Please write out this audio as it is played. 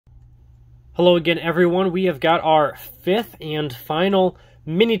Hello again, everyone. We have got our fifth and final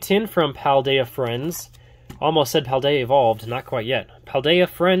mini tin from Paldea Friends. Almost said Paldea Evolved, not quite yet. Paldea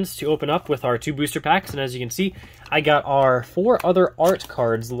Friends to open up with our 2 booster packs, and as you can see, I got our 4 other art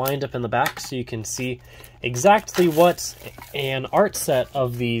cards lined up in the back, so you can see exactly what an art set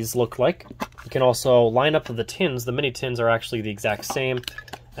of these look like. You can also line up the tins. The mini tins are actually the exact same,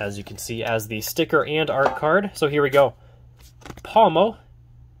 as you can see, as the sticker and art card. So here we go.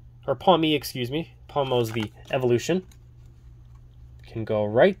 Pawmi, excuse me. Pawmo's the evolution. Can go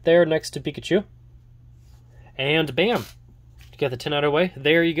right there next to Pikachu. And bam! To get the tin out of the way,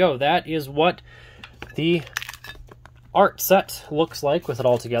 there you go. That is what the art set looks like with it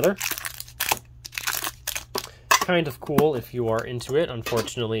all together. Kind of cool if you are into it.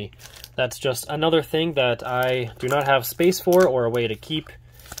 Unfortunately, that's just another thing that I do not have space for or a way to keep.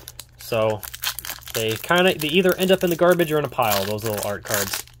 So they either end up in the garbage or in a pile, those little art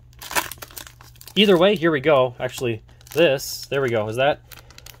cards. Either way, here we go. Actually, there we go. Is that?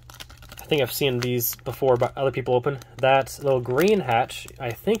 I think I've seen these before, but other people open. That little green hatch,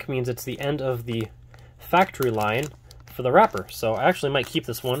 I think, means it's the end of the factory line for the wrapper. So I actually might keep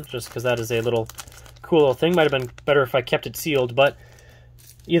this one, just because that is a little cool little thing. Might have been better if I kept it sealed, but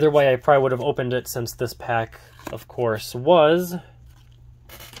either way, I probably would have opened it, since this pack, of course, was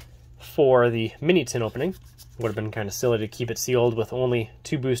for the mini tin opening. Would have been kind of silly to keep it sealed with only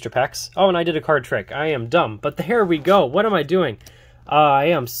 2 booster packs. Oh, and I did a card trick. I am dumb, but there we go. What am I doing? I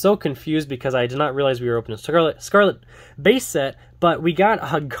am so confused because I did not realize we were opening a Scarlet base set, but we got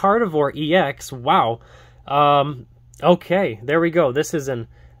a Gardevoir EX. Wow. Okay, there we go. This is an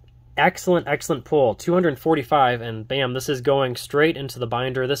excellent pull. 245, and bam, this is going straight into the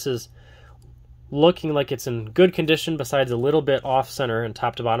binder. This is looking like it's in good condition, besides a little bit off-center and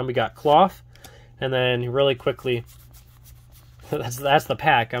top to bottom. We got cloth. And then really quickly, that's the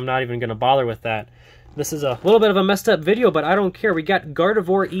pack. I'm not even going to bother with that. This is a little bit of a messed up video, but I don't care. We got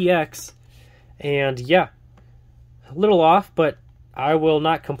Gardevoir EX. And yeah, a little off, but I will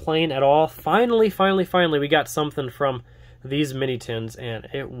not complain at all. Finally, we got something from these mini tins, and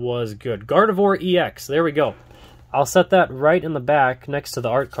it was good. Gardevoir EX, there we go. I'll set that right in the back next to the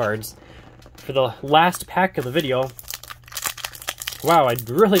art cards for the last pack of the video. Wow, I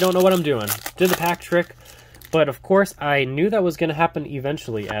really don't know what I'm doing. Did the pack trick, but of course I knew that was going to happen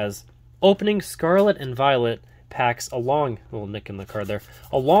eventually, as opening Scarlet and Violet packs along, little nick in the card there,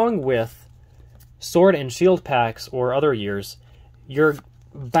 along with Sword and Shield packs or other years, you're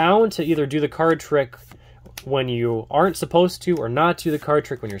bound to either do the card trick when you aren't supposed to, or not do the card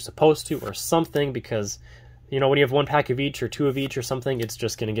trick when you're supposed to, or something, because, you know, when you have 1 pack of each or 2 of each or something, it's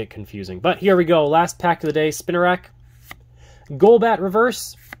just going to get confusing. But here we go, last pack of the day, Spinnerack, Golbat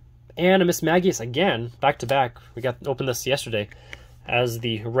Reverse, and a Miss Magius again, back to back. We opened this yesterday as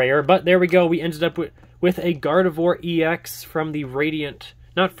the rare, but there we go. We ended up with a Gardevoir EX from the Radiant,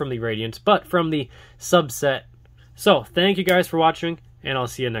 not from the Radiant, but from the subset. So, thank you guys for watching, and I'll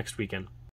see you next weekend.